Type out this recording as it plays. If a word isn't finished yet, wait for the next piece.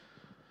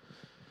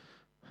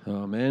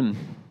Amen.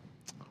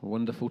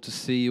 Wonderful to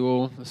see you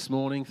all this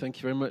morning. Thank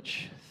you very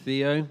much,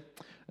 Theo.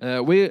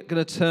 We're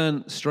going to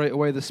turn straight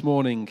away this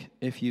morning,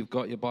 if you've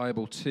got your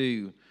Bible,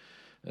 to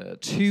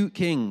 2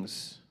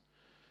 Kings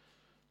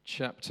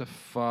chapter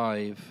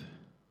 5.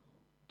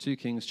 2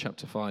 Kings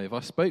chapter 5. I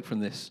spoke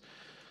from this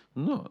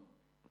not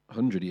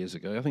 100 years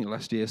ago, I think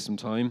last year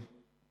sometime,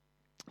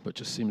 but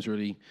just seems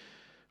really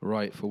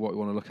right for what we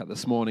want to look at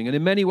this morning. And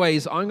in many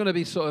ways, I'm going to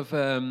be sort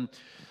of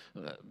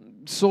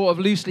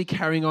loosely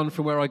carrying on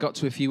from where I got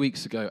to a few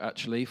weeks ago,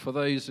 actually. For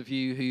those of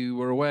you who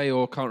were away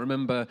or can't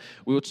remember,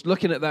 we were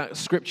looking at that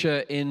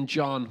scripture in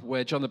John,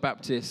 where John the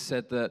Baptist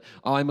said that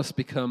I must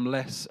become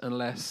less and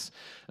less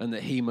and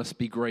that he must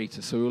be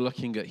greater. So we were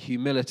looking at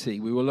humility.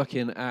 We were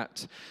looking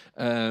at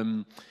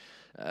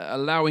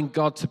allowing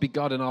God to be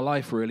God in our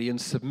life, really, and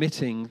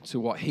submitting to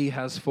what he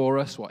has for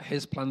us, what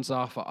his plans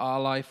are for our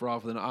life,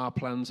 rather than our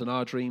plans and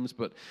our dreams,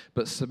 but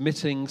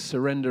submitting,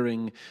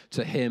 surrendering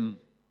to him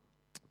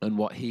and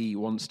what he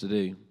wants to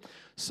do.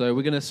 So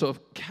we're going to sort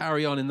of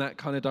carry on in that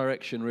kind of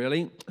direction,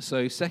 really.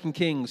 So 2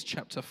 Kings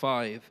chapter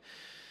 5.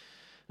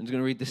 I'm going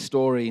to read this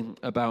story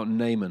about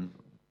Naaman.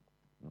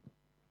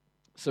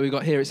 So we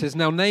got here, it says,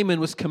 Now Naaman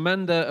was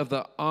commander of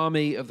the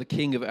army of the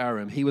king of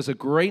Aram. He was a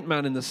great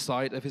man in the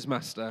sight of his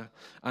master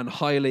and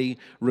highly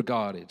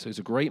regarded. So he's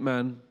a great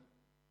man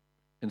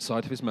in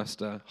sight of his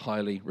master,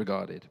 highly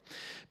regarded.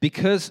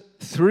 Because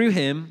through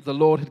him the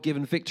Lord had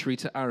given victory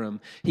to Aram.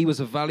 He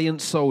was a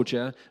valiant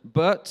soldier,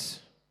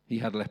 but he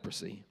had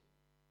leprosy.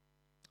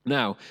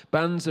 Now,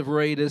 bands of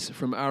raiders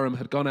from Aram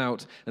had gone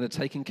out and had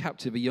taken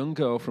captive a young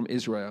girl from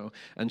Israel,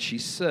 and she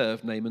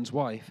served Naaman's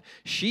wife.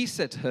 She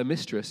said to her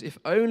mistress, If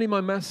only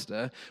my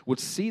master would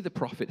see the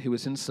prophet who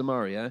was in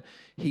Samaria,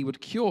 he would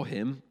cure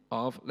him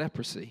of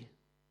leprosy.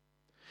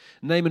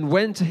 Naaman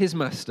went to his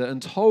master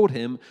and told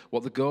him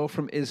what the girl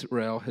from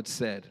Israel had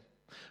said.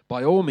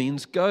 By all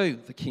means, go,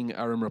 the king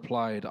Aram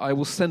replied. I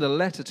will send a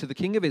letter to the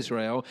king of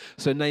Israel.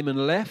 So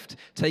Naaman left,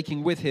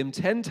 taking with him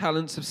 10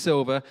 talents of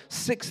silver,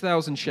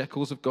 6,000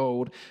 shekels of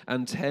gold,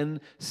 and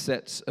 10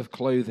 sets of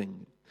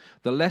clothing.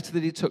 The letter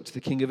that he took to the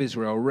king of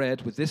Israel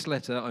read, With this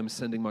letter I'm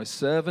sending my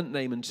servant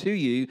Naaman to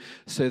you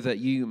so that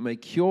you may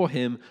cure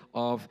him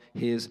of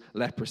his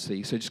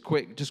leprosy. So just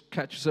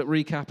catch us up,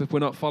 recap if we're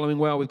not following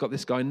well. We've got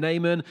this guy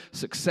Naaman,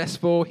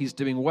 successful, he's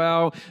doing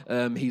well,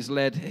 he's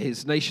led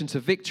his nation to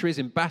victories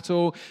in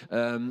battle,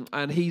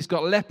 and he's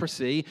got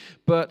leprosy,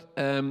 but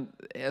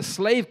a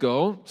slave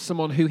girl,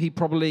 someone who he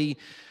probably...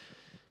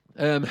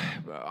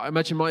 I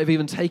imagine might have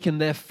even taken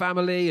their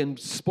family and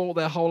spoiled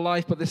their whole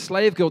life, but this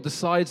slave girl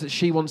decides that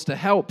she wants to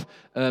help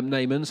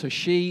Naaman, so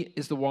she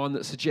is the one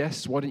that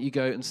suggests, why don't you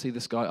go and see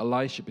this guy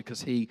Elisha,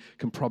 because he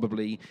can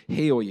probably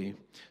heal you.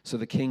 So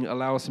the king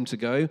allows him to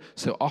go,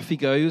 so off he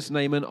goes,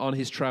 Naaman, on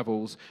his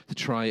travels to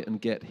try and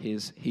get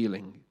his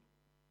healing.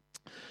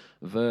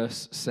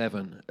 Verse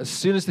 7. As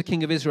soon as the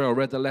king of Israel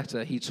read the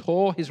letter, he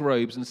tore his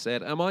robes and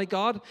said, Am I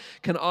God?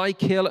 Can I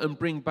kill and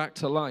bring back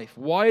to life?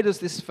 Why does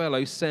this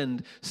fellow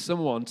send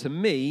someone to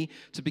me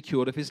to be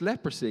cured of his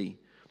leprosy?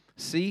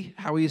 See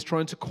how he is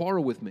trying to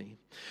quarrel with me.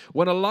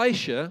 When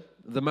Elisha,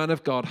 the man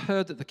of God,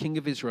 heard that the king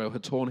of Israel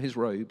had torn his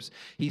robes,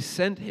 he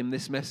sent him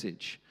this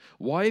message.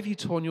 Why have you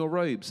torn your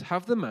robes?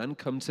 Have the man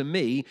come to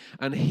me,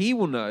 and he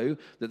will know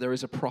that there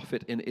is a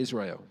prophet in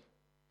Israel.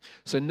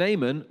 So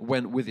Naaman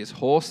went with his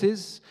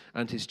horses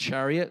and his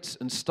chariots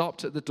and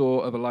stopped at the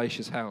door of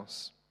Elisha's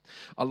house.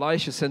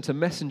 Elisha sent a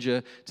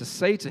messenger to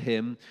say to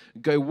him,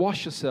 Go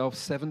wash yourself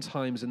 7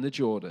 times in the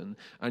Jordan,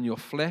 and your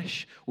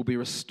flesh will be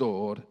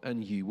restored,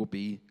 and you will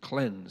be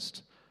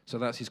cleansed. So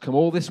he's come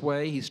all this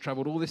way, he's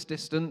traveled all this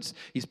distance,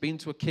 he's been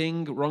to a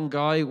king, wrong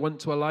guy,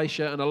 went to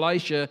Elisha, and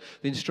Elisha,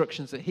 the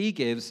instructions that he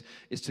gives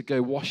is to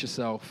go wash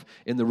yourself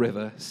in the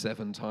river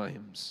 7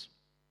 times.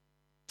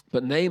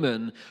 But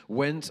Naaman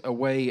went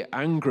away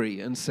angry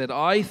and said,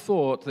 I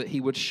thought that he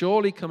would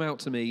surely come out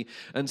to me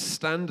and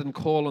stand and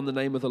call on the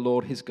name of the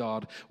Lord his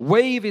God,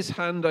 wave his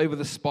hand over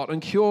the spot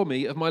and cure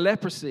me of my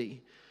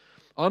leprosy.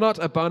 Are not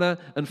Abana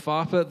and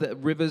Pharpar, the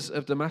rivers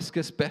of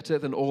Damascus, better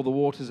than all the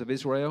waters of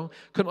Israel?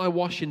 Couldn't I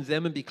wash in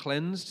them and be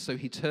cleansed? So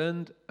he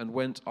turned and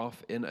went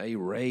off in a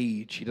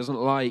rage. He doesn't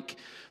like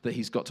that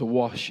he's got to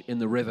wash in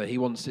the river. He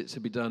wants it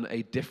to be done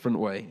a different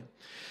way.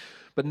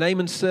 But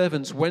Naaman's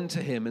servants went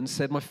to him and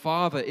said, My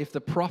father, if the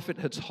prophet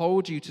had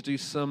told you to do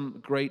some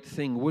great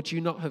thing, would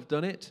you not have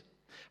done it?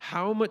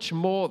 How much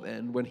more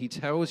then when he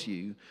tells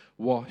you,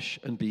 wash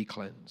and be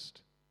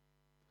cleansed?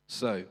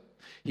 So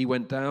he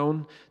went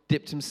down,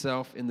 dipped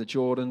himself in the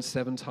Jordan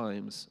 7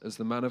 times, as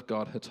the man of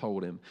God had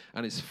told him,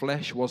 and his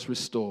flesh was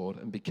restored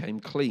and became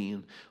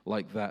clean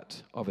like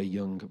that of a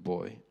young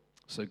boy.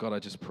 So God, I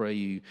just pray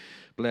you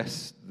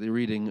bless the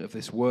reading of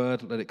this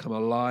word. Let it come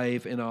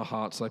alive in our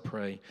hearts, I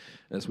pray,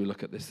 as we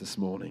look at this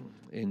morning.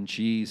 In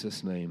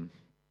Jesus' name,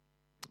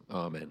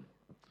 amen.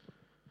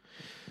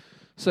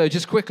 So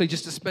just quickly,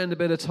 just to spend a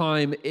bit of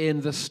time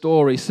in the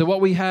story. So what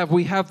we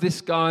have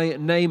this guy,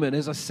 Naaman.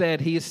 As I said,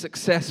 he is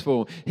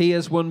successful. He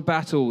has won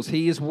battles.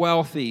 He is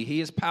wealthy. He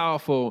is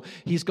powerful.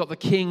 He's got the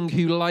king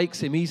who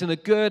likes him. He's in a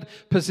good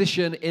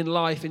position in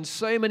life in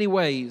so many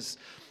ways,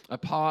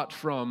 apart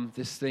from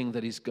this thing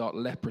that he's got,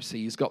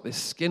 leprosy. He's got this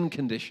skin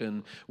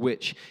condition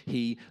which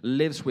he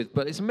lives with.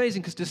 But it's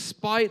amazing because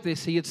despite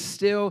this, he had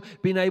still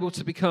been able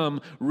to become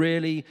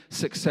really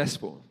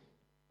successful.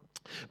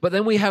 But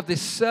then we have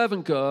this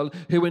servant girl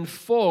who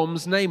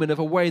informs Naaman of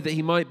a way that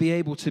he might be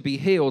able to be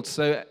healed.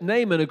 So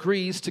Naaman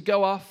agrees to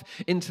go off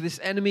into this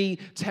enemy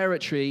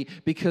territory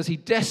because he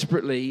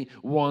desperately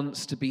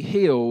wants to be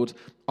healed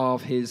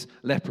of his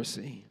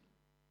leprosy.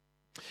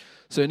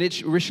 So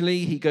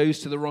originally he goes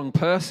to the wrong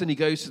person. He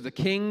goes to the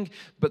king,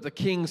 but the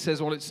king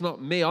says, well, it's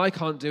not me. I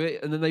can't do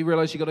it. And then they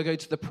realize you've got to go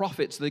to the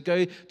prophet. So they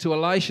go to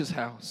Elisha's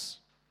house.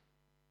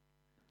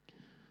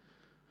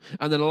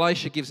 And then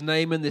Elisha gives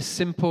Naaman this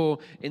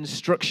simple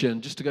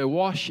instruction, just to go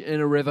wash in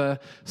a river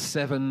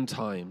 7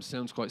 times.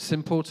 Sounds quite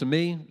simple to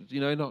me,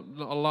 not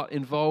a lot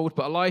involved.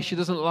 But Elisha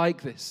doesn't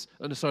like this.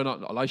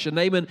 Not Elisha.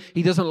 Naaman,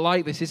 he doesn't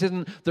like this. This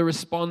isn't the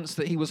response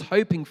that he was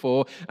hoping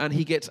for. And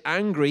he gets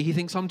angry. He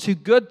thinks, I'm too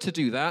good to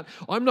do that.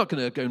 I'm not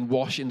going to go and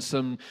wash in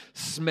some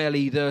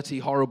smelly, dirty,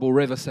 horrible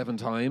river 7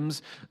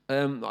 times.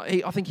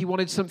 I think he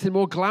wanted something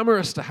more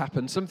glamorous to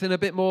happen, something a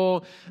bit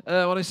more,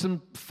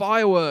 some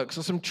fireworks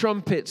or some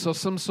trumpets or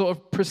some sort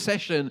of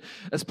procession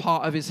as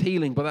part of his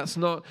healing. But that's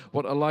not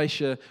what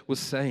Elisha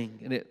was saying.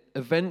 And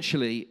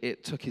eventually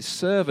it took his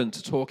servant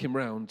to talk him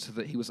round so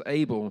that he was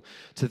able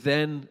to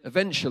then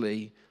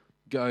eventually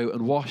go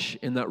and wash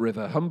in that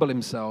river, humble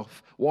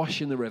himself,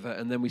 wash in the river,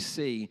 and then we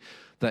see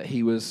that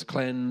he was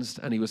cleansed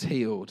and he was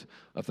healed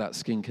of that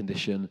skin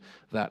condition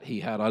that he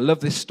had. I love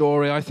this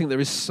story. I think there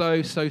is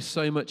so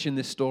much in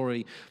this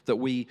story that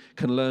we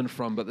can learn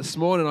from. But this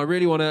morning, I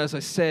really want to, as I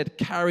said,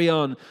 carry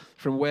on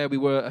from where we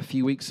were a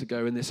few weeks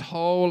ago in this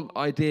whole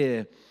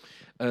idea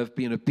of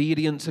being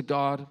obedient to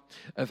God,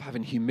 of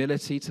having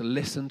humility to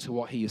listen to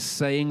what he is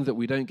saying, that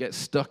we don't get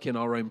stuck in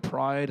our own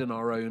pride and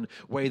our own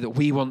way that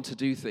we want to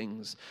do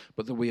things,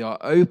 but that we are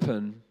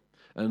open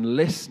and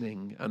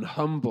listening and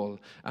humble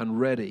and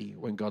ready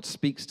when God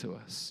speaks to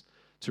us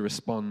to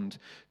respond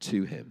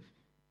to him.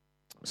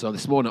 So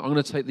this morning, I'm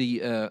going to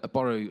take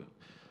borrow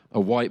a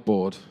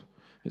whiteboard.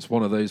 It's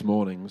one of those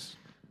mornings.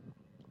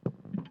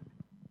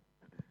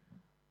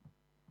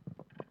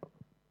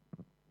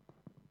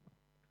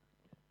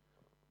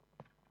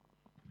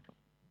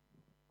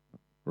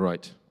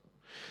 Right.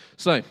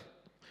 So, I'm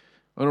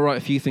going to write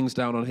a few things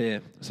down on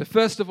here. So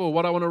first of all,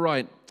 what I want to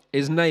write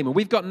is Naaman.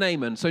 We've got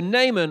Naaman. So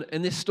Naaman,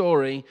 in this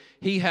story,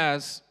 he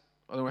has,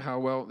 I don't know how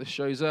well this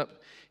shows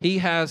up, he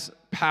has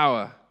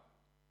power.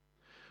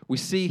 We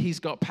see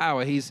he's got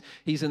power. He's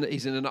in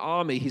an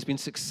army. He's been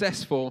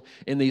successful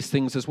in these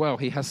things as well.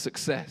 He has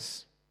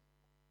success.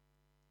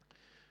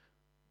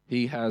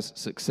 He has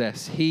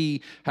success.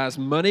 He has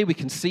money. We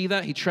can see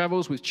that. He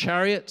travels with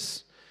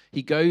chariots.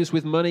 He goes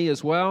with money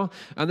as well.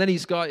 And then it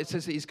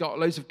says that he's got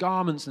loads of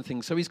garments and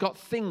things. So he's got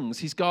things.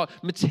 He's got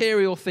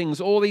material things,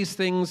 all these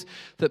things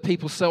that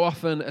people so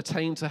often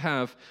attain to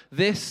have.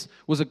 This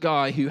was a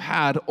guy who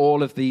had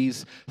all of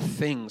these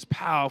things,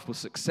 powerful,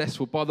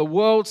 successful. By the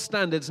world's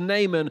standards,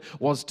 Naaman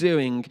was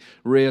doing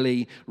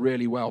really,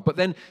 really well. But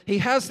then he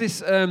has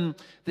this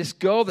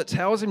girl that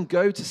tells him,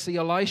 go to see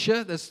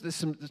Elisha. There's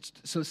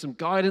some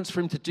guidance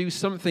for him to do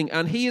something.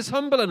 And he is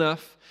humble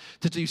enough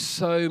to do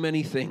so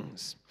many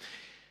things.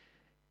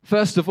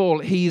 First of all,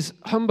 he's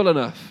humble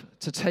enough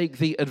to take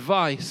the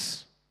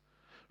advice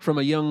from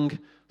a young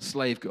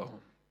slave girl.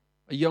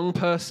 A young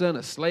person,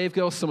 a slave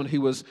girl, someone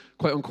who was,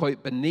 quote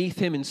unquote, beneath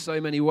him in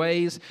so many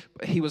ways.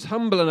 But he was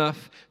humble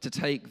enough to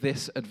take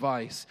this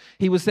advice.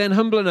 He was then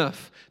humble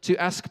enough to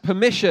ask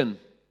permission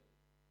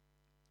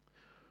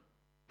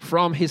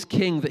from his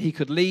king that he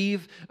could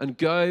leave and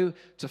go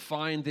to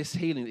find this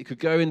healing. He could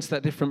go into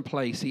that different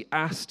place. He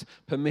asked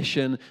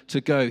permission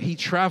to go. He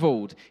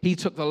traveled. He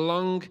took the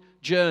long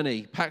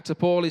journey, packed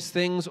up all his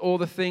things, all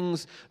the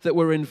things that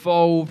were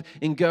involved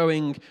in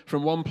going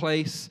from one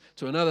place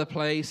to another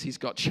place. He's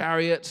got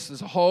chariots.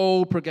 There's a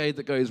whole brigade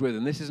that goes with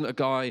him. This isn't a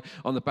guy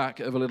on the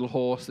back of a little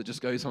horse that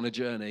just goes on a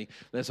journey.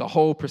 There's a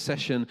whole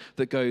procession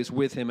that goes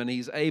with him, and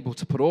he's able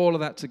to put all of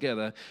that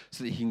together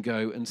so that he can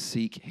go and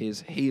seek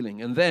his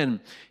healing. And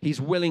then he's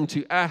willing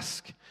to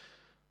ask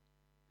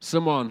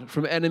someone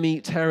from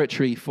enemy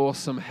territory for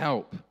some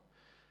help.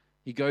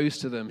 He goes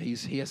to them.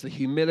 He has the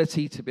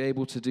humility to be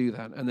able to do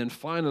that. And then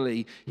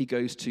finally, he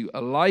goes to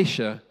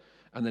Elisha,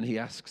 and then he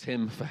asks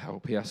him for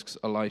help. He asks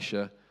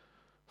Elisha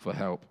for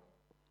help.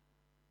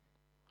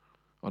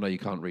 I know you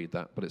can't read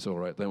that, but it's all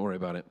right. Don't worry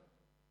about it.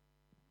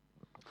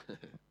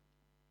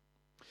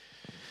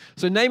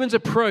 So Naaman's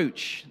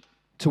approach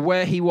to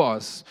where he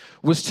was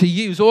to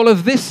use all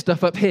of this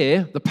stuff up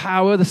here, the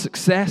power, the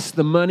success,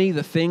 the money,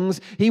 the things.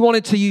 He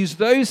wanted to use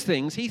those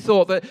things. He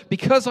thought that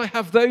because I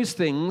have those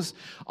things,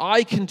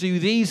 I can do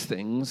these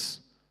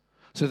things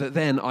so that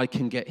then I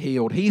can get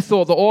healed. He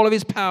thought that all of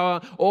his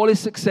power, all his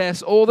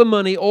success, all the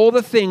money, all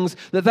the things,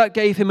 that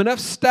gave him enough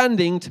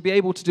standing to be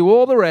able to do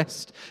all the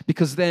rest,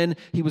 because then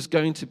he was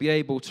going to be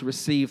able to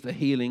receive the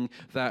healing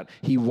that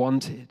he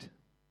wanted.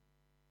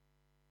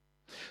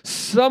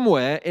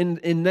 Somewhere in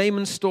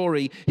Naaman's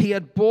story, he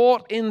had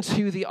bought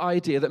into the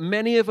idea that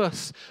many of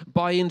us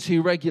buy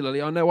into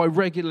regularly. I know I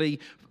regularly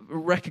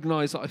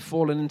recognize that I've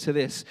fallen into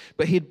this,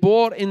 but he'd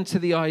bought into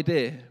the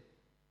idea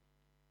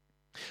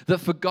that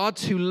for God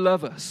to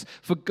love us,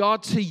 for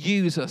God to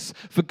use us,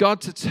 for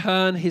God to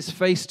turn his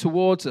face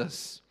towards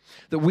us,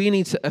 that we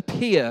need to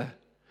appear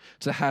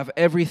to have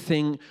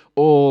everything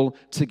all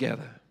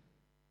together.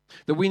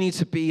 That we need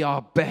to be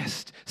our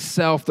best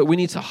self, that we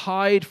need to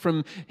hide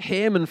from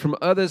him and from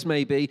others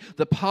maybe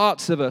the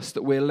parts of us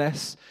that we're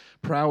less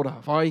proud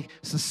of. I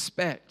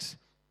suspect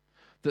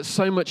that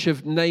so much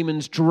of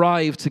Naaman's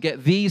drive to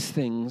get these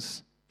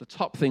things, the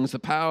top things, the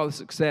power, the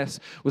success,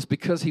 was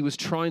because he was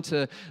trying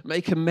to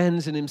make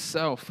amends in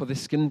himself for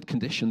this skin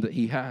condition that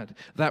he had.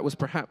 That was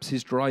perhaps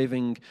his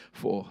driving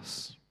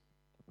force.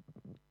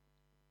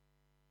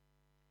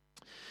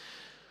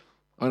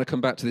 I'm going to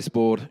come back to this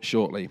board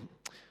shortly.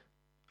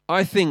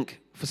 I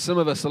think for some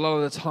of us, a lot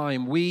of the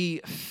time, we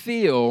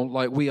feel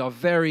like we are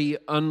very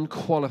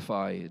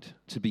unqualified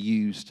to be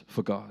used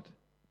for God.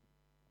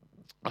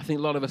 I think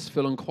a lot of us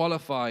feel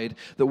unqualified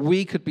that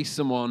we could be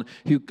someone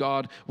who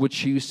God would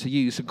choose to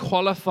use.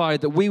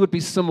 Unqualified that we would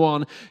be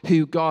someone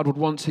who God would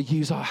want to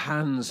use our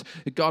hands,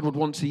 that God would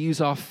want to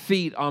use our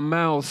feet, our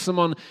mouths,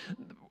 someone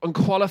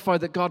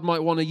unqualified that God might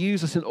want to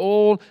use us in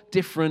all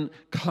different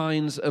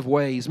kinds of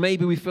ways.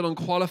 Maybe we feel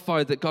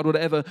unqualified that God would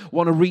ever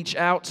want to reach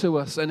out to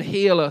us and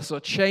heal us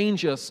or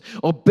change us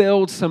or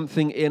build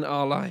something in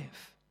our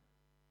life.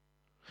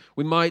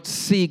 We might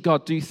see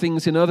God do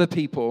things in other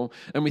people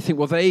and we think,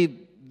 well,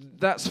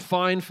 that's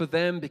fine for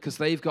them because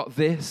they've got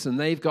this and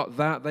they've got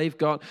that. They've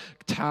got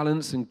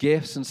talents and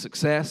gifts and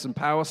success and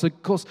power. So,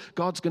 of course,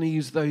 God's going to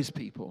use those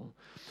people.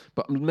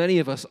 But many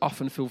of us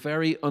often feel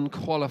very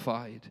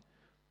unqualified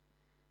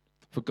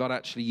for God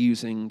actually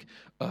using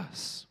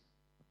us.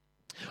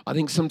 I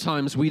think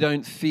sometimes we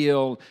don't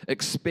feel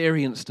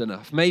experienced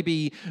enough.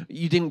 Maybe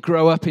you didn't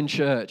grow up in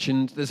church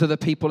and there's other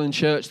people in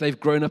church, they've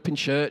grown up in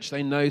church,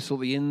 they know sort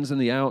of the ins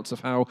and the outs of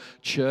how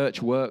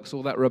church works,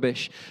 all that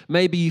rubbish.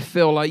 Maybe you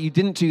feel like you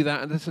didn't do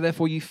that and so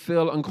therefore you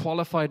feel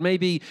unqualified.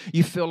 Maybe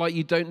you feel like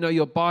you don't know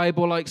your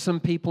Bible like some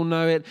people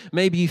know it.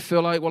 Maybe you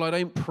feel like, well, I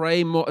don't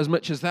pray as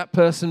much as that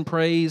person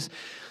prays.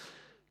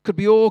 Could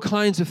be all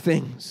kinds of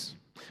things.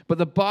 But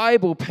the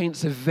Bible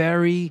paints a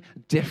very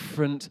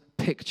different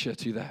picture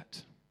to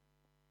that.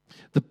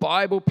 The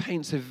Bible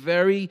paints a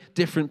very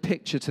different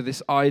picture to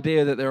this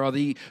idea that there are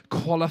the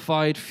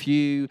qualified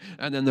few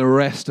and then the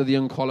rest of the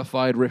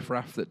unqualified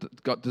riffraff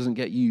that God doesn't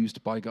get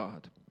used by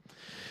God.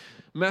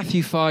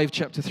 Matthew 5,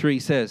 chapter 3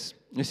 says,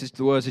 this is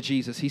the words of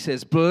Jesus, he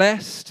says,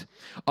 "Blessed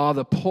are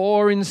the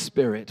poor in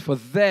spirit, for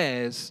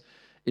theirs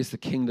is the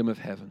kingdom of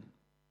heaven."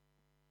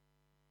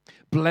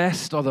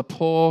 Blessed are the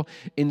poor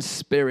in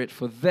spirit,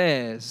 for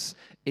theirs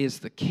is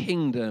the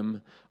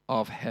kingdom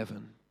of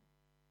heaven.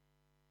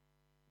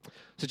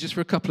 So just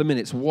for a couple of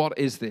minutes, what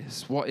is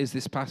this? What is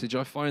this passage?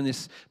 I find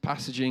this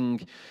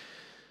passaging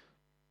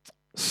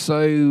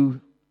so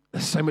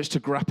much to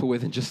grapple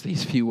with in just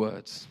these few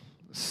words.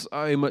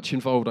 So much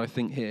involved, I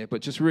think, here.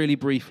 But just really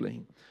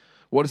briefly,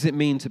 what does it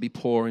mean to be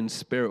poor in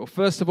spirit? Well,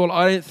 first of all,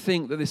 I don't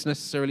think that this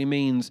necessarily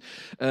means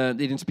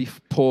needing to be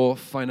poor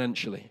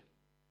financially.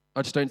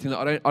 I just don't think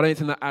that. I don't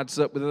think that adds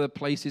up with other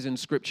places in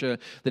Scripture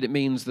that it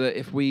means that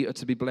if we are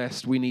to be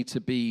blessed, we need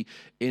to be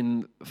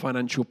in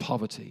financial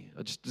poverty.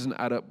 It just doesn't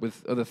add up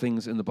with other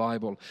things in the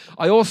Bible.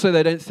 I also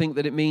don't think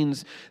that it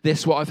means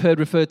this, what I've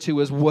heard referred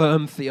to as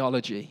worm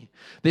theology.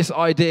 This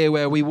idea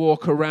where we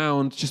walk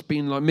around just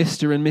being like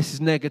Mr. and Mrs.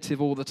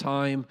 Negative all the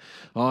time.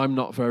 I'm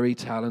not very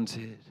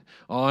talented.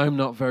 I'm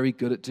not very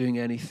good at doing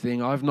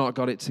anything. I've not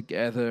got it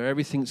together.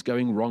 Everything's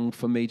going wrong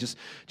for me. Just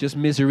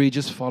misery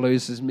just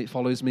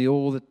follows me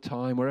all the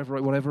time,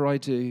 whatever I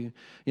do.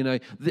 You know,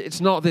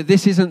 it's not that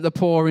this isn't the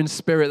poor in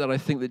spirit that I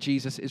think that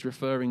Jesus is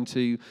referring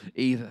to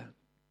either.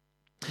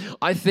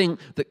 I think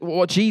that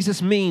what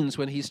Jesus means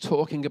when he's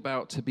talking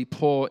about to be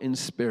poor in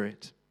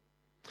spirit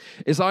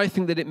is I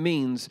think that it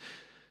means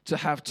to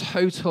have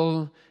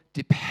total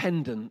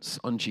dependence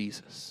on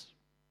Jesus.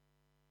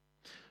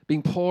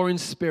 Being poor in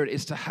spirit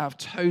is to have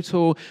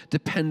total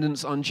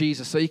dependence on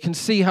Jesus. So you can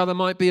see how there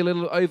might be a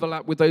little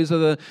overlap with those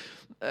other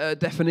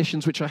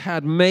definitions which I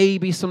had.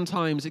 Maybe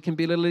sometimes it can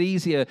be a little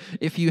easier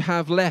if you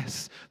have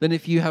less than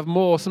if you have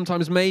more.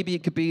 Sometimes maybe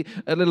it could be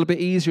a little bit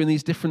easier in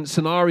these different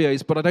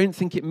scenarios, but I don't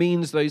think it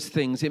means those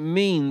things. It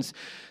means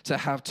to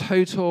have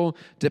total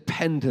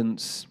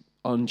dependence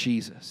on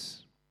Jesus.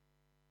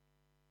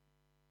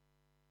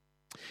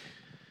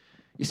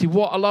 You see,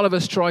 what a lot of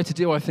us try to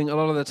do, I think, a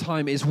lot of the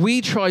time is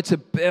we try to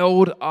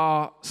build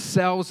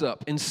ourselves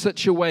up in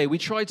such a way. We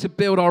try to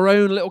build our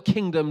own little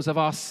kingdoms of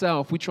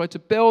ourselves. We try to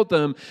build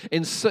them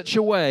in such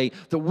a way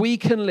that we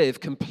can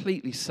live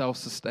completely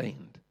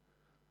self-sustained.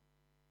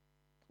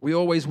 We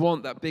always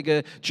want that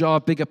bigger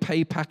job, bigger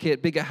pay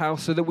packet, bigger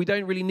house, so that we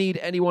don't really need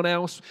anyone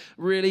else.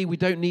 Really, we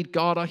don't need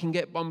God. I can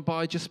get on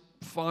by just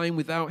fine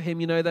without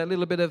him. You know, that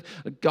little bit of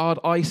God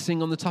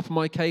icing on the top of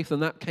my cake,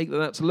 and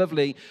that's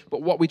lovely.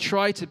 But what we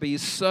try to be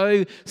is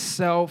so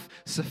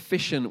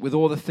self-sufficient with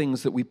all the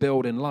things that we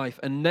build in life.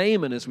 And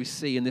Naaman, as we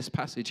see in this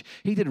passage,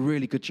 he did a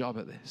really good job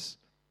at this.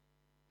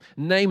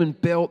 Naaman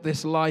built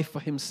this life for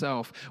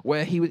himself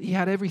where he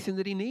had everything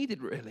that he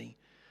needed, really.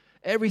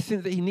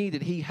 Everything that he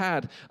needed, he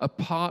had,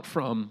 apart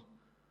from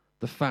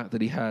the fact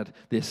that he had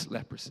this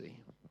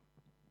leprosy.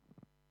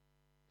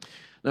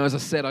 Now, as I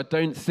said, I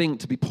don't think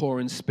to be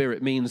poor in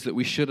spirit means that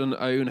we shouldn't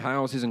own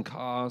houses and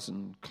cars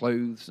and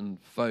clothes and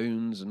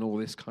phones and all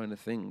this kind of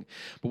thing.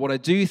 But what I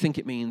do think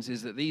it means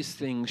is that these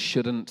things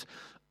shouldn't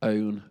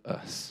own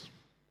us.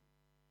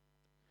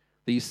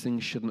 These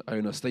things shouldn't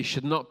own us. They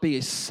should not be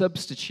a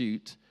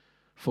substitute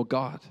for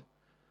God.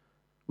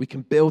 We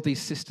can build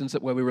these systems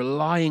up where we're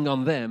relying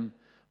on them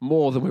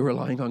more than we're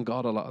relying on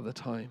God a lot of the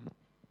time.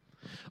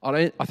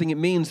 I think it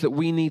means that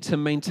we need to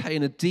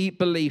maintain a deep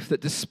belief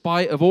that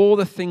despite of all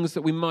the things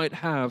that we might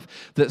have,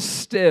 that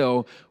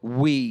still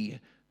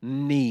we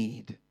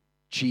need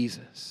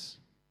Jesus.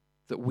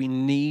 That we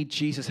need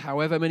Jesus.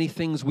 However many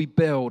things we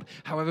build,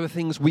 however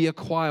things we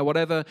acquire,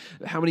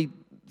 how many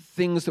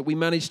things that we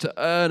manage to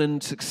earn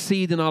and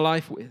succeed in our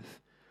life with.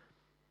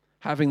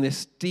 Having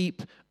this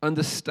deep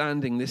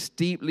understanding, this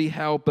deeply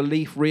held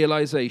belief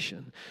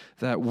realization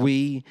that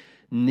we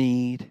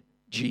need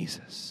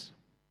Jesus.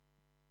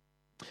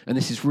 And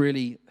this is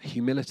really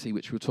humility,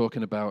 which we were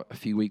talking about a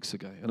few weeks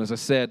ago. And as I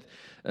said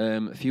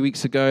a few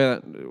weeks ago,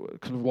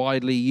 that kind of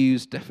widely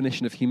used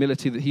definition of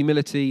humility, that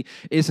humility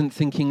isn't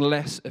thinking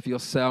less of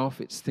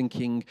yourself, it's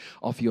thinking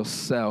of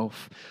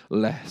yourself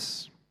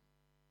less.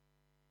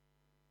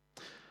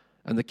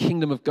 And the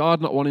kingdom of God,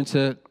 not wanting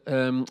to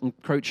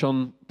encroach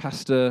on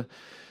Pastor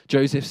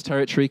Joseph's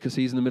territory, because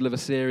he's in the middle of a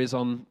series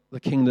on the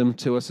kingdom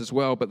to us as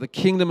well. But the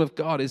kingdom of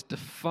God is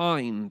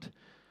defined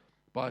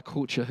by a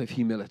culture of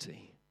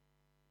humility.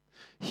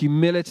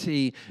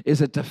 Humility is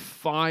a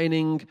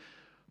defining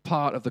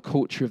part of the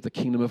culture of the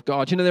kingdom of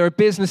God. You know, there are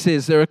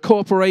businesses, there are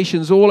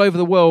corporations all over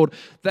the world.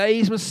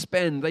 They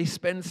spend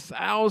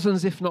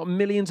thousands, if not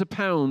millions of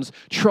pounds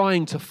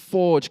trying to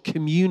forge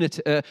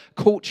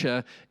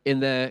culture in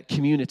their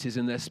communities,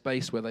 in their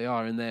space where they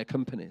are, in their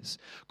companies.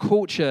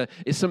 Culture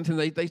is something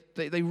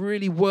they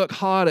really work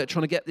hard at,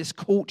 trying to get this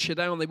culture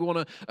down. They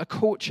want a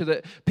culture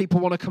that people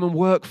want to come and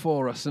work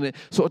for us, and it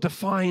sort of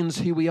defines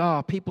who we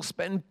are. People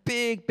spend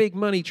big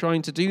money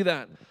trying to do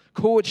that.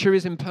 Culture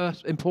is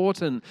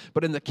important,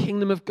 but in the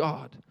kingdom of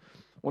God,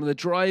 one of the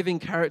driving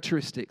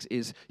characteristics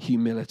is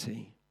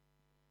humility.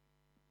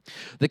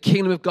 The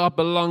kingdom of God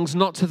belongs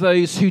not to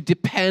those who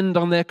depend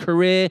on their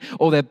career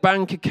or their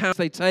bank accounts,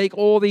 they take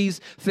all these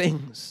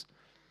things,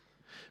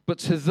 but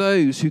to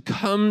those who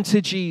come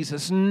to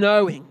Jesus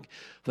knowing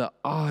that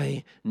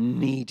I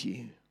need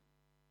you.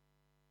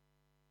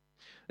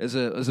 There's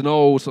an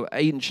old sort of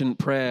ancient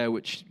prayer,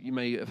 which you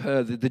may have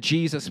heard, the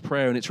Jesus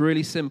prayer, and it's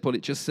really simple.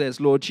 It just says,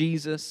 Lord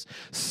Jesus,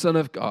 Son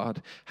of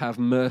God, have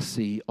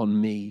mercy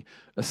on me,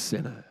 a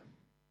sinner.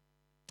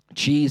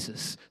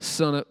 Jesus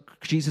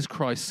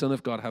Christ, Son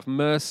of God, have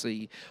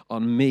mercy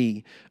on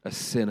me, a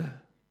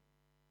sinner.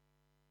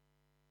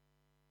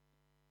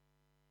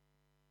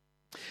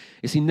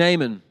 You see,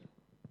 Naaman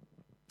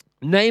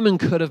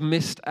could have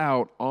missed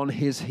out on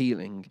his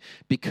healing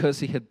because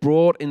he had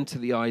brought into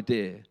the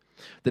idea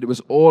that it was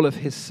all of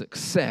his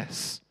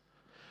success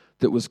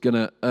that was going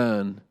to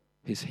earn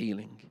his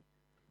healing.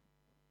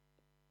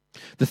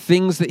 The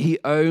things that he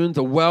owned,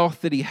 the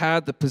wealth that he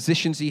had, the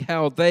positions he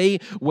held, they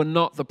were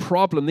not the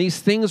problem. These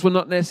things were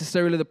not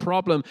necessarily the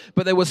problem,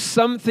 but there was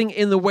something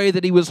in the way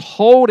that he was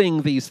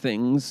holding these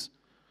things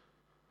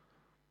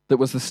that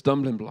was the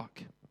stumbling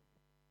block.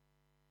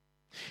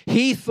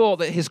 He thought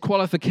that his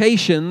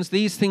qualifications,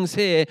 these things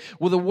here,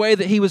 were the way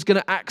that he was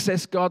going to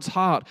access God's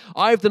heart.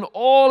 I've done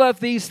all of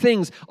these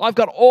things. I've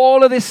got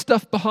all of this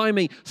stuff behind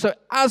me. So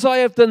as I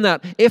have done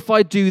that, if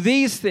I do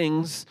these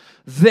things,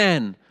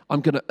 then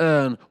I'm going to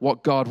earn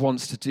what God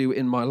wants to do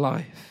in my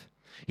life.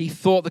 He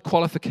thought the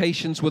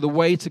qualifications were the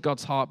way to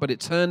God's heart, but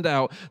it turned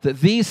out that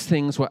these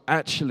things were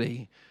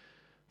actually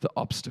the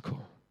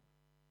obstacle.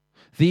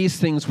 These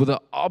things were the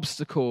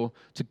obstacle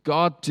to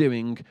God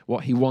doing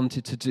what he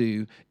wanted to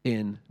do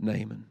in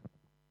Naaman.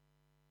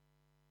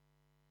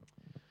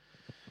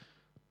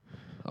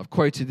 I've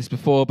quoted this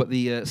before, but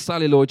the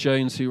Sally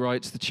Lloyd-Jones, who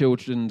writes the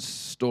children's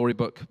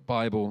storybook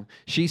Bible,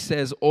 she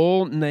says,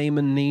 all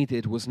Naaman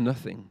needed was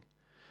nothing,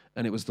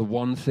 and it was the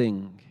one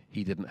thing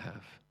he didn't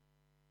have.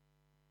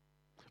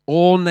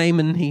 All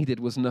Naaman needed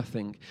was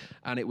nothing,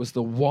 and it was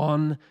the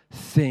one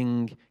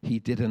thing he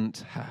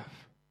didn't have.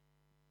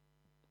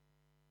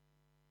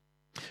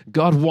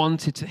 God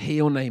wanted to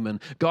heal Naaman.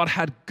 God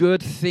had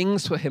good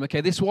things for him.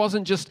 Okay, this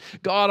wasn't just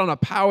God on a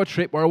power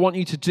trip where I want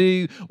you to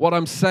do what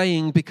I'm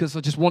saying because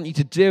I just want you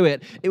to do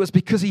it. It was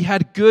because he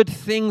had good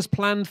things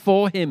planned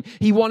for him.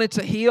 He wanted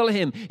to heal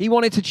him. He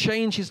wanted to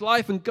change his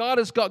life, and God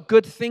has got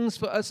good things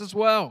for us as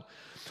well.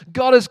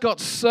 God has got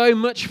so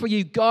much for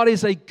you. God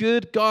is a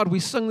good God. We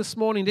sung this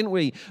morning, didn't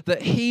we?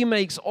 That he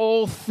makes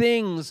all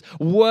things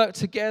work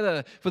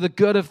together for the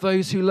good of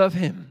those who love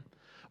him.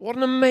 What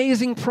an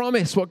amazing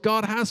promise, what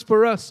God has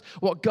for us,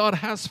 what God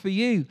has for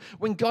you.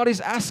 When God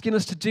is asking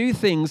us to do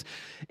things,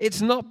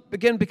 it's not,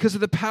 again, because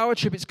of the power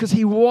trip. It's because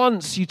he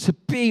wants you to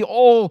be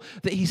all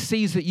that he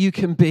sees that you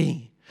can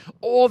be,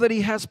 all that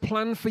he has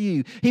planned for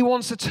you. He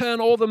wants to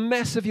turn all the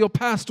mess of your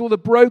past, all the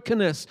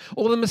brokenness,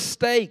 all the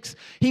mistakes.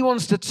 He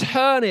wants to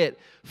turn it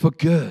for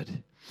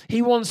good.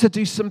 He wants to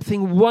do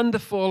something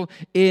wonderful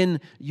in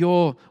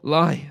your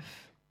life.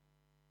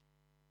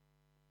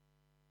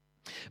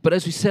 But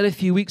as we said a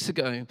few weeks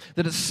ago,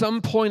 that at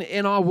some point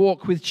in our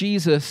walk with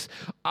Jesus,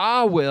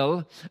 our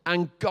will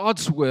and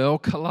God's will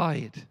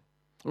collide.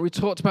 And we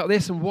talked about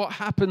this and what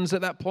happens at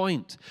that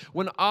point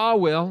when our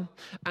will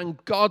and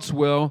God's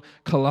will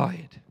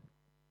collide.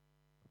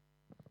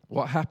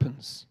 What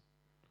happens?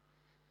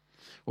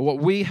 Well, what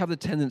we have the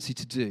tendency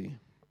to do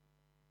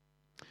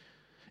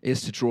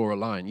is to draw a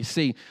line. You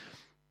see,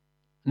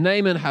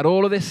 Naaman had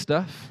all of this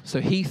stuff, so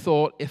he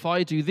thought, if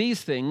I do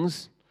these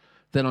things,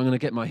 then I'm going to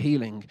get my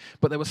healing.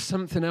 But there was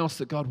something else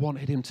that God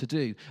wanted him to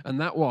do,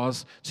 and that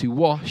was to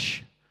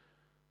wash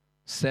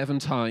 7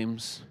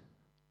 times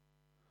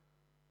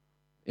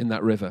in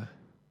that river.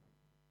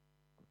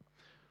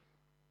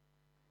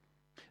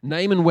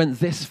 Naaman went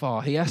this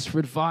far. He asked for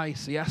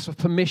advice. He asked for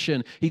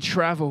permission. He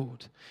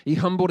traveled. He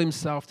humbled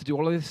himself to do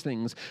all of these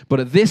things. But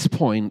at this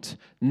point,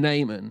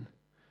 Naaman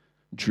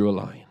drew a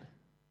line.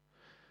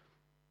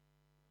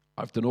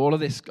 I've done all of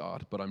this,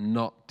 God, but I'm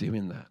not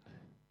doing that.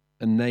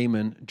 And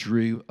Naaman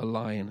drew a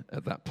line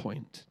at that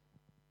point.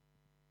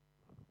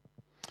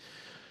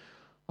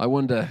 I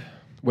wonder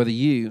whether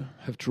you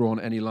have drawn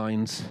any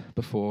lines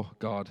before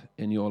God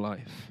in your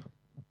life.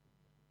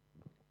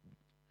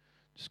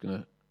 Just going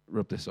to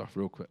rub this off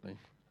real quickly.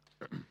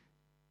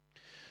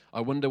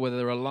 I wonder whether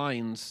there are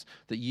lines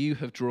that you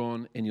have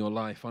drawn in your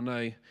life. I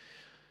know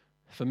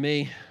for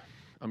me,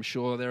 I'm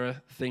sure there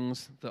are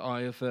things that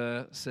I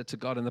have said to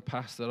God in the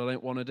past that I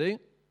don't want to do.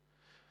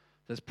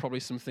 There's probably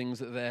some things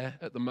that are there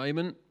at the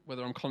moment,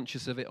 whether I'm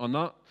conscious of it or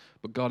not,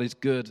 but God is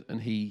good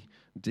and he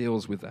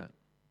deals with that.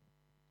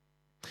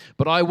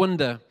 But I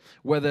wonder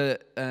whether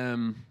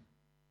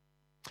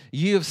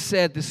you have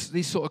said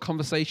these sort of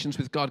conversations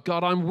with God.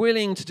 God, I'm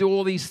willing to do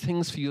all these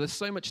things for you. There's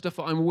so much stuff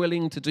that I'm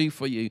willing to do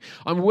for you.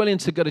 I'm willing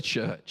to go to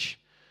church.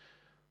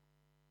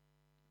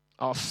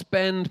 I'll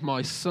spend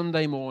my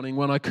Sunday morning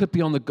when I could be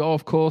on the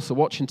golf course or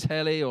watching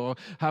telly or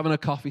having a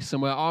coffee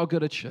somewhere. I'll go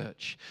to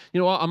church. You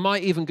know what? I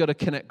might even go to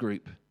Connect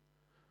Group.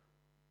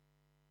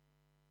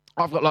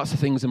 I've got lots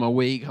of things in my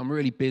week. I'm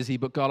really busy,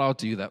 but God, I'll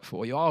do that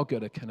for you. I'll go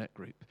to Connect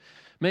Group.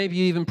 Maybe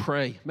you even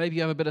pray. Maybe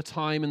you have a bit of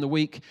time in the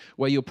week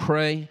where you'll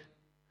pray.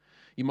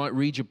 You might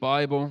read your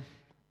Bible.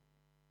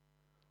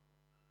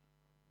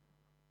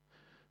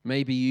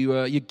 Maybe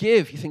you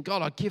give. You think,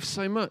 God, I give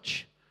so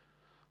much.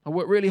 I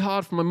work really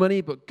hard for my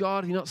money, but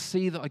God, you not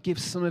see that I give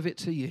some of it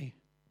to you?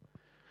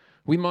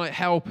 We might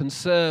help and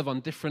serve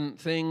on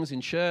different things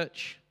in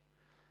church.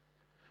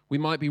 We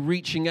might be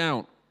reaching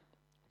out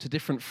to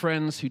different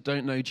friends who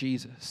don't know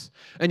Jesus.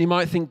 And you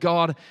might think,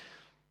 God,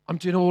 I'm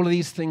doing all of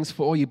these things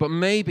for you, but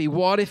maybe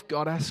what if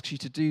God asks you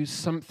to do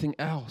something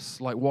else,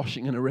 like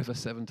washing in a river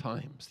 7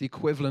 times, the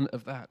equivalent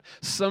of that,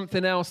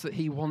 something else that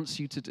he wants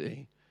you to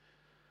do?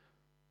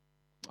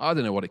 I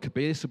don't know what it could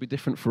be. This will be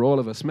different for all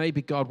of us.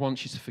 Maybe God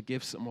wants you to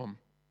forgive someone.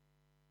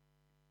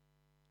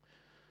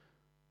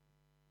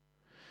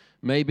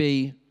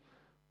 Maybe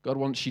God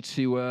wants you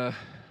to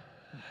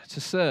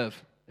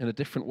serve in a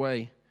different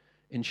way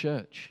in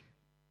church.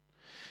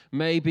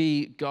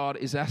 Maybe God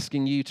is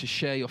asking you to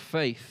share your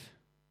faith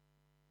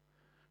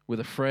with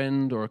a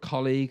friend or a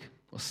colleague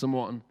or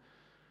someone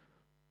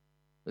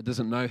that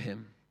doesn't know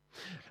him.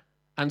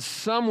 And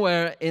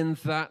somewhere in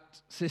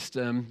that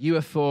system, you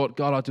have thought,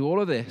 God, I'll do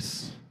all of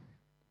this,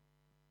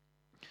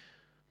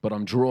 but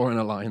I'm drawing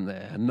a line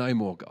there. No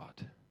more,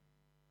 God.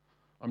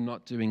 I'm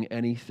not doing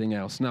anything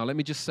else. Now, let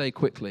me just say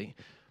quickly,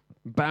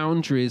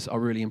 boundaries are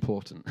really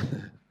important.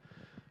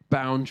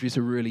 Boundaries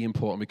are really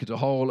important. We could do a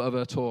whole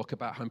other talk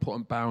about how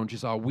important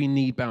boundaries are. We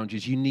need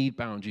boundaries. You need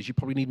boundaries. You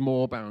probably need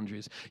more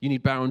boundaries. You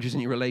need boundaries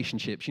in your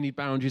relationships. You need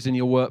boundaries in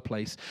your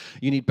workplace.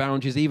 You need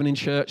boundaries even in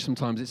church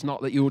sometimes. It's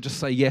not that you'll just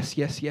say yes,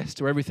 yes, yes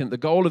to everything. The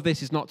goal of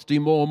this is not to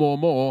do more, more,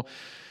 more.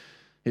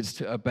 It's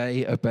to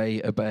obey,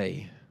 obey,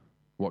 obey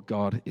what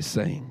God is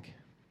saying.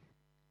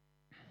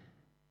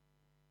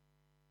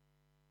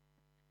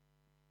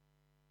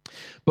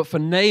 But for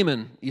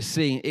Naaman, you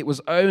see, it was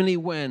only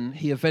when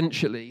he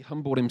eventually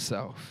humbled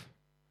himself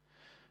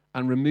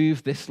and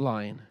removed this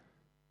line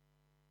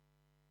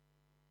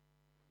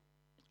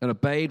and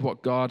obeyed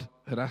what God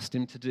had asked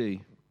him to do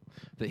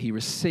that he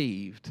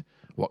received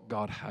what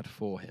God had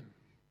for him.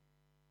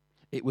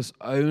 It was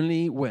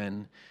only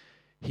when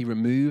he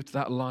removed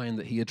that line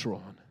that he had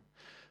drawn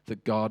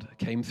that God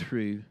came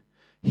through,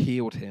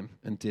 healed him,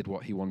 and did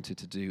what he wanted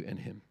to do in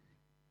him.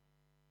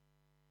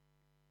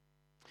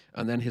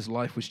 And then his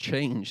life was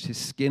changed. His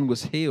skin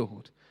was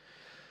healed.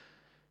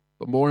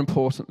 But more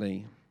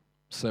importantly,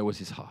 so was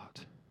his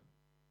heart.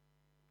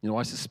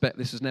 I suspect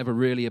this was never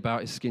really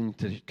about his skin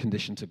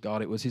condition to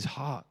God. It was his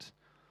heart.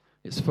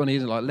 It's funny,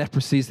 isn't it? Like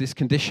leprosy is this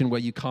condition where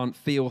you can't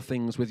feel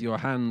things with your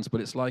hands, but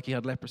it's like he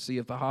had leprosy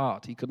of the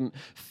heart. He couldn't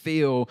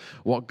feel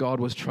what God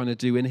was trying to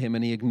do in him,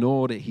 and he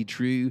ignored it. He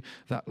drew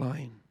that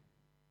line.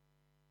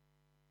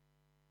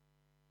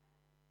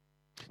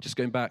 Just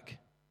going back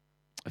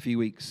a few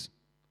weeks,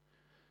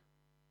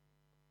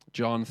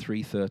 John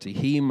 3:30,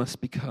 he must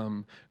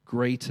become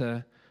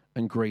greater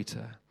and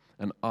greater,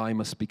 and I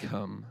must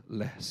become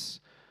less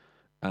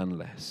and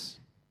less.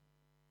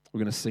 We're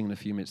going to sing in a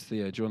few minutes.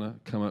 Theo, do you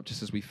want to come up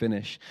just as we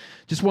finish?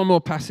 Just one more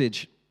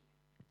passage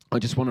I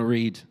just want to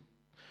read.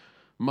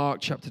 Mark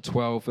chapter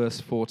 12, verse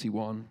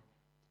 41.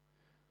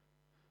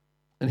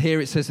 And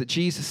here it says that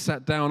Jesus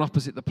sat down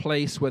opposite the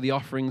place where the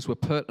offerings were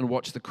put and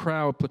watched the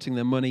crowd putting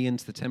their money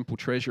into the temple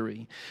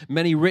treasury.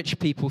 Many rich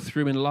people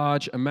threw in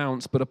large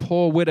amounts, but a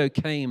poor widow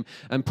came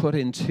and put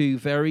in 2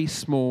 very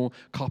small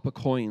copper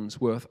coins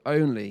worth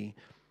only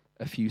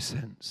a few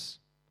cents.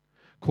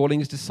 Calling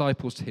his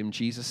disciples to him,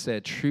 Jesus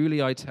said,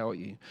 "Truly I tell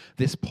you,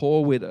 this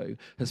poor widow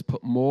has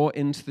put more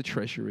into the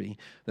treasury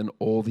than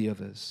all the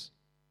others.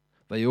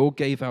 They all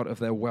gave out of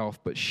their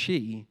wealth, but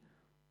she,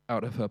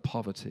 out of her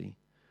poverty,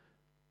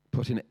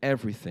 put in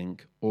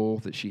everything, all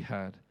that she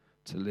had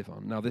to live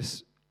on." Now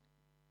this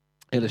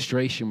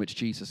illustration which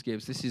Jesus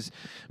gives, this is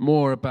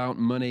more about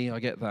money, I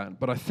get that.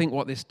 But I think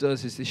what this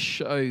does is this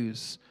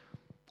shows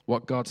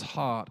what God's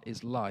heart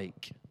is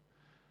like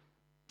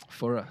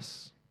for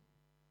us.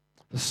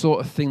 The sort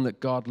of thing that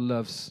God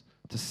loves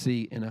to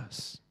see in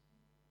us.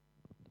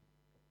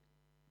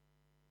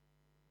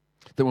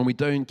 That when we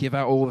don't give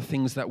out all the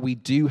things that we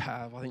do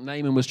have, I think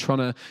Naaman was trying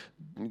to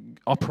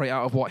operate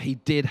out of what he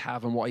did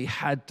have and what he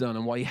had done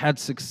and what he had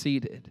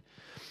succeeded.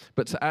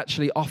 But to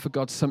actually offer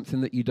God something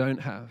that you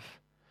don't have,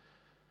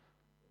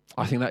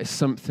 I think that is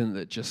something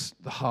that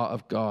just the heart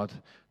of God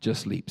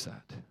just leaps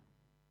at.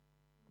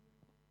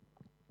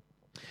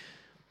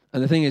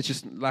 And the thing is,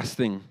 just last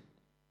thing,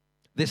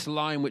 this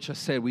line which I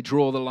said, we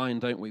draw the line,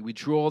 don't we? We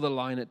draw the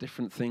line at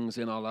different things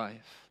in our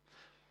life.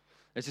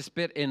 There's this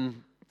bit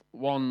in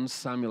 1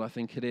 Samuel, I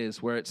think it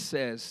is, where it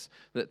says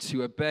that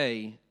to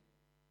obey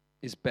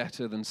is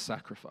better than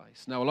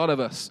sacrifice. Now, a lot of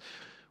us,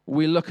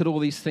 we look at all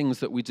these things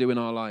that we do in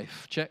our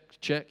life.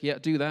 Check, yeah,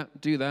 do that,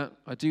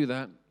 I do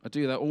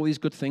that. All these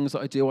good things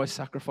that I do, I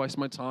sacrifice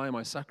my time,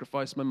 I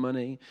sacrifice my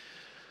money,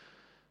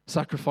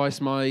 sacrifice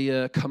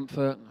my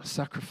comfort,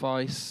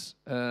 sacrifice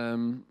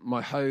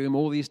my home,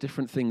 all these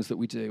different things that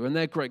we do. And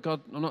they're great.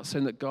 God, I'm not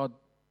saying that God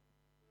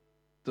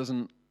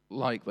doesn't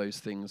like those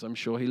things. I'm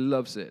sure he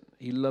loves it.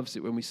 He loves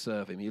it when we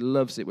serve him. He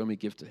loves it when we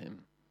give to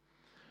him.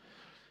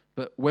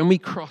 But when we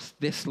cross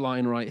this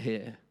line right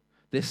here,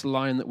 this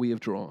line that we have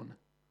drawn,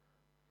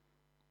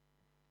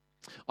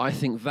 I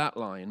think that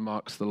line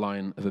marks the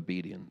line of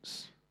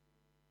obedience.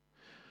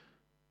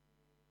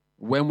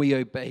 When we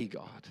obey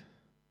God,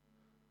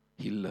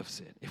 he loves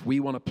it. If we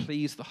want to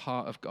please the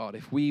heart of God,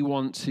 if we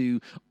want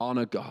to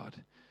honor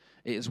God,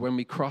 it is when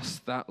we cross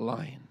that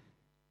line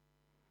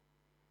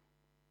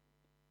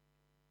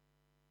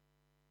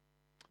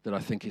that I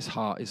think his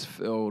heart is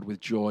filled with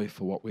joy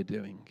for what we're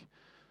doing.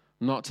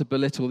 Not to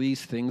belittle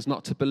these things,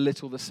 not to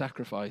belittle the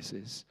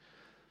sacrifices,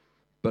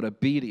 but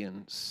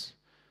obedience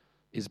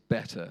is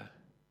better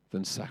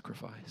than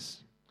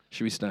sacrifice.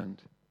 Should we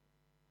stand?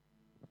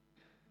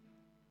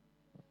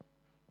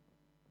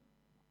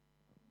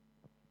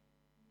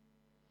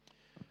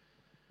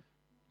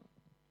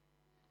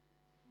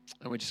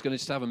 And we're just going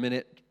to have a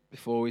minute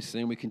before we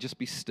sing. We can just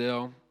be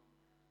still,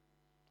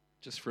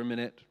 just for a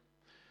minute.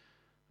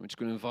 We're just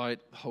going to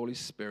invite the Holy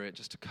Spirit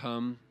just to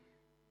come,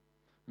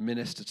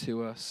 minister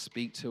to us,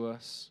 speak to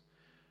us,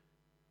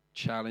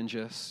 challenge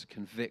us,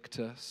 convict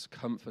us,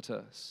 comfort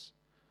us.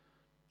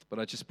 But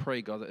I just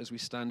pray, God, that as we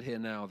stand here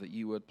now, that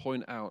you would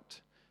point out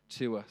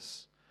to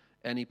us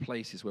any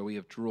places where we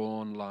have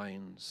drawn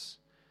lines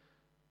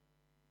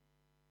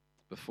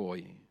before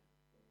you.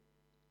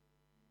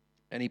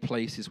 Any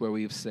places where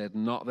we have said,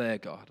 not there,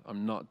 God,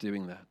 I'm not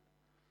doing that.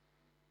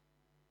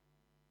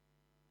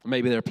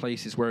 Maybe there are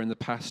places where in the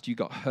past you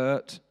got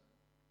hurt,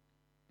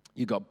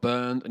 you got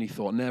burned, and you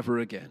thought, never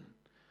again.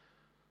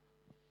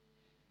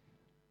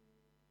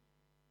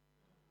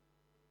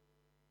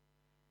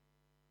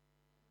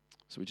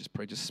 So we just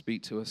pray, just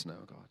speak to us now,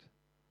 God.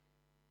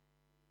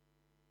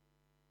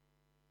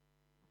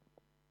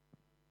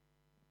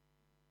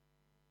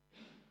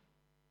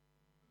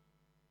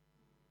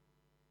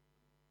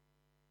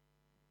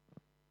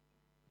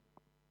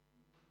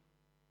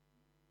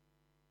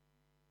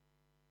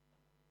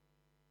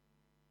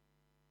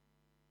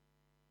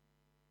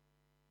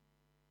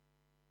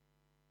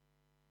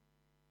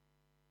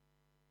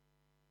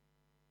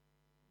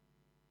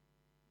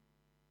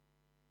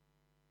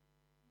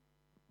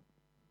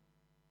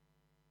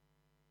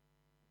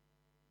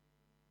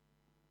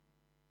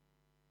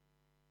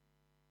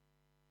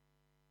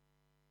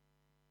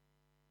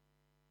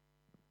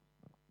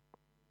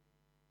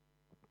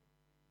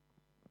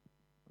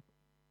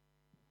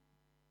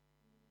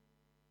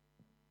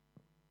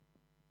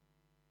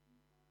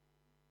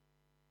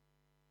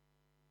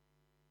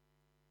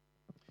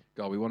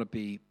 God, we want to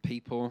be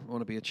people, we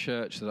want to be a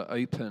church that are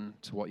open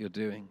to what you're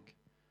doing.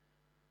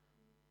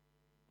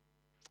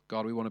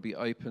 God, we want to be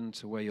open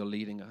to where you're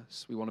leading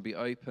us. We want to be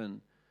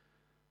open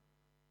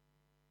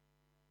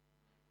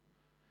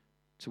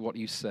to what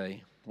you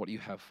say, what you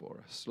have for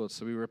us. Lord,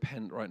 so we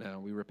repent right now.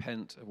 We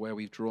repent of where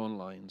we've drawn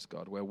lines,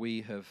 God, where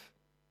we have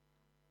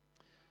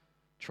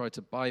tried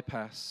to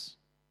bypass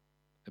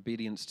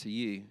obedience to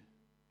you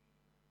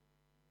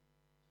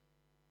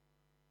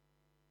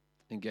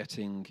in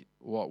getting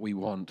what we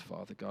want,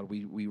 Father God.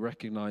 We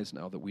recognize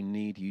now that we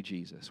need you,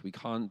 Jesus. We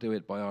can't do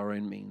it by our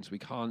own means. We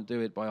can't do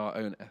it by our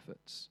own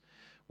efforts.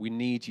 We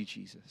need you,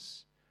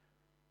 Jesus.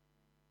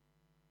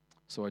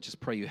 So I just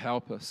pray you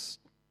help us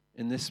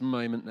in this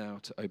moment now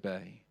to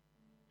obey.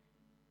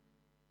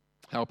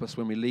 Help us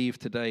when we leave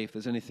today, if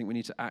there's anything we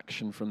need to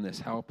action from this,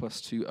 help us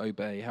to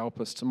obey.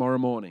 Help us tomorrow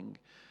morning,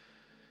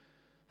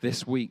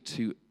 this week,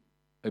 to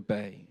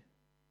obey.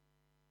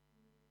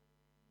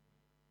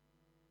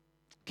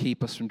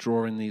 Keep us from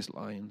drawing these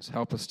lines.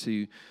 Help us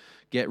to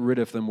get rid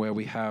of them where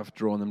we have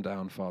drawn them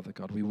down, Father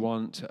God. We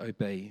want to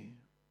obey you.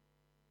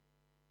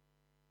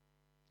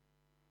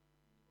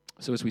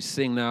 So as we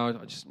sing now,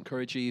 I just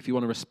encourage you, if you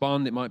want to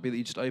respond, it might be that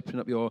you just open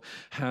up your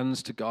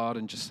hands to God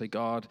and just say,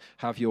 God,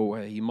 have your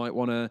way. You might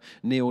want to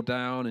kneel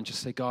down and just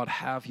say, God,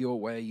 have your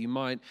way. You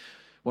might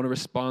want to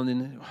respond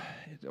in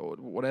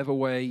whatever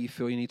way you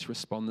feel you need to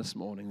respond this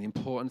morning. The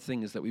important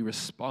thing is that we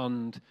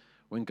respond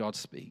when God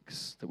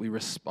speaks, that we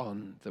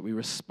respond.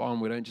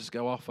 We don't just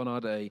go off on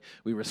our day.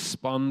 We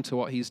respond to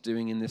what he's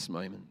doing in this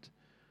moment.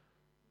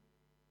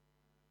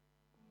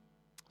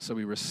 So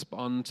we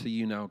respond to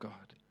you now, God.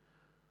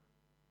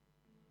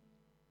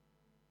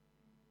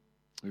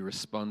 We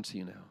respond to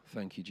you now.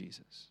 Thank you,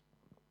 Jesus.